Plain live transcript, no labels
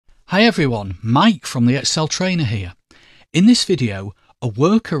Hi everyone, Mike from the Excel Trainer here. In this video, a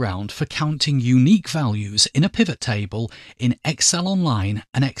workaround for counting unique values in a pivot table in Excel Online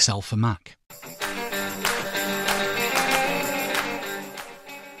and Excel for Mac.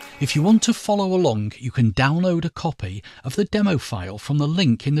 If you want to follow along, you can download a copy of the demo file from the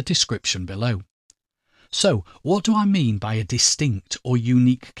link in the description below. So, what do I mean by a distinct or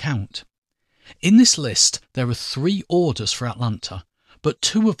unique count? In this list, there are 3 orders for Atlanta, but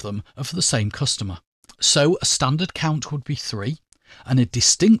 2 of them are for the same customer. So a standard count would be 3, and a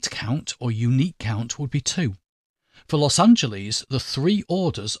distinct count or unique count would be 2. For Los Angeles, the 3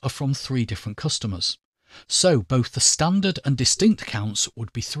 orders are from 3 different customers. So both the standard and distinct counts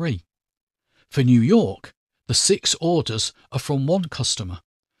would be 3. For New York, the 6 orders are from 1 customer.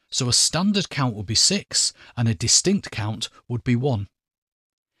 So a standard count would be 6 and a distinct count would be 1.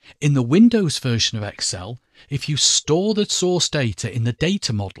 In the Windows version of Excel, if you store the source data in the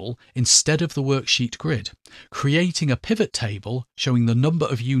data model instead of the worksheet grid, creating a pivot table showing the number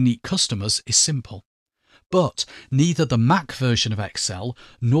of unique customers is simple. But neither the Mac version of Excel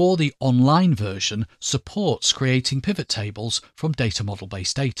nor the online version supports creating pivot tables from data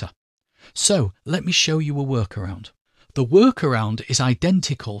model-based data. So let me show you a workaround. The workaround is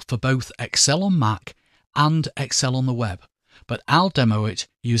identical for both Excel on Mac and Excel on the web, but I'll demo it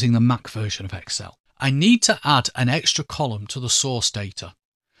using the Mac version of Excel. I need to add an extra column to the source data.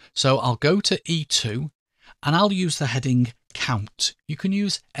 So I'll go to E2 and I'll use the heading Count. You can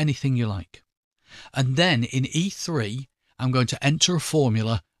use anything you like. And then in E3, I'm going to enter a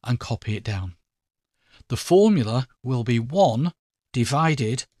formula and copy it down. The formula will be 1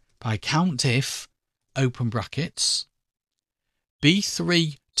 divided by COUNTIF, open brackets,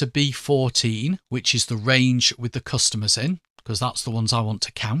 B3 to B14, which is the range with the customers in, because that's the ones I want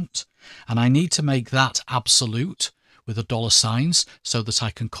to count. And I need to make that absolute with a $signs so that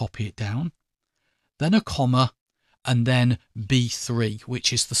I can copy it down. Then a comma, and then B3,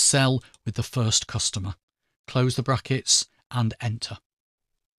 which is the cell with the first customer. Close the brackets and enter.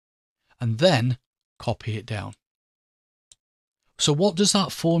 And then copy it down. So what does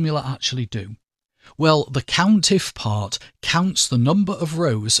that formula actually do? Well, the COUNTIF part counts the number of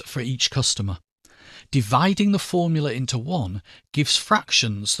rows for each customer. Dividing the formula into 1 gives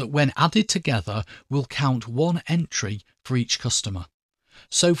fractions that when added together will count 1 entry for each customer.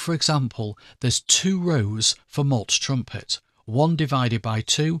 So for example, there's 2 rows for malt trumpet. 1 divided by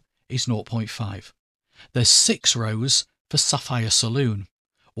 2 is 0.5. There's 6 rows for sapphire saloon.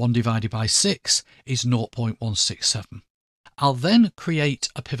 1 divided by 6 is 0.167. I'll then create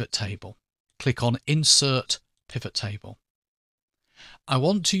a pivot table. Click on Insert Pivot Table. I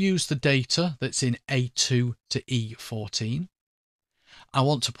want to use the data that's in A2 to E14. I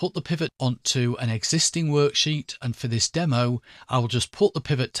want to put the pivot onto an existing worksheet, and for this demo, I will just put the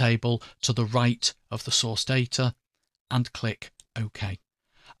pivot table to the right of the source data and click OK.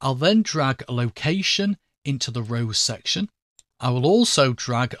 I'll then drag a location into the rows section. I will also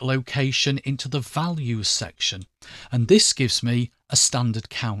drag a location into the values section, and this gives me a standard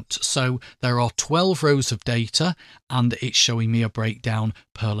count. So there are 12 rows of data and it's showing me a breakdown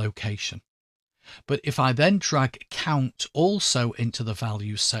per location. But if I then drag count also into the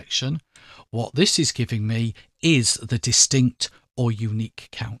values section, what this is giving me is the distinct or unique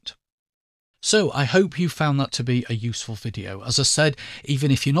count. So I hope you found that to be a useful video. As I said,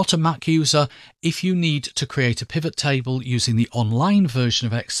 even if you're not a Mac user, if you need to create a pivot table using the online version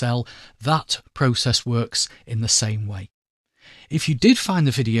of Excel, that process works in the same way. If you did find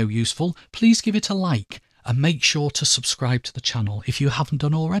the video useful, please give it a like and make sure to subscribe to the channel if you haven't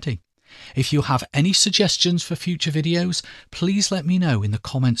done already. If you have any suggestions for future videos, please let me know in the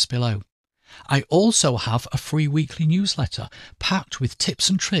comments below. I also have a free weekly newsletter packed with tips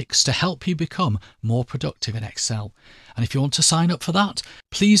and tricks to help you become more productive in Excel. And if you want to sign up for that,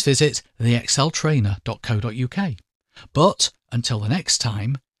 please visit theexceltrainer.co.uk. But until the next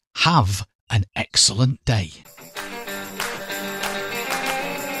time, have an excellent day.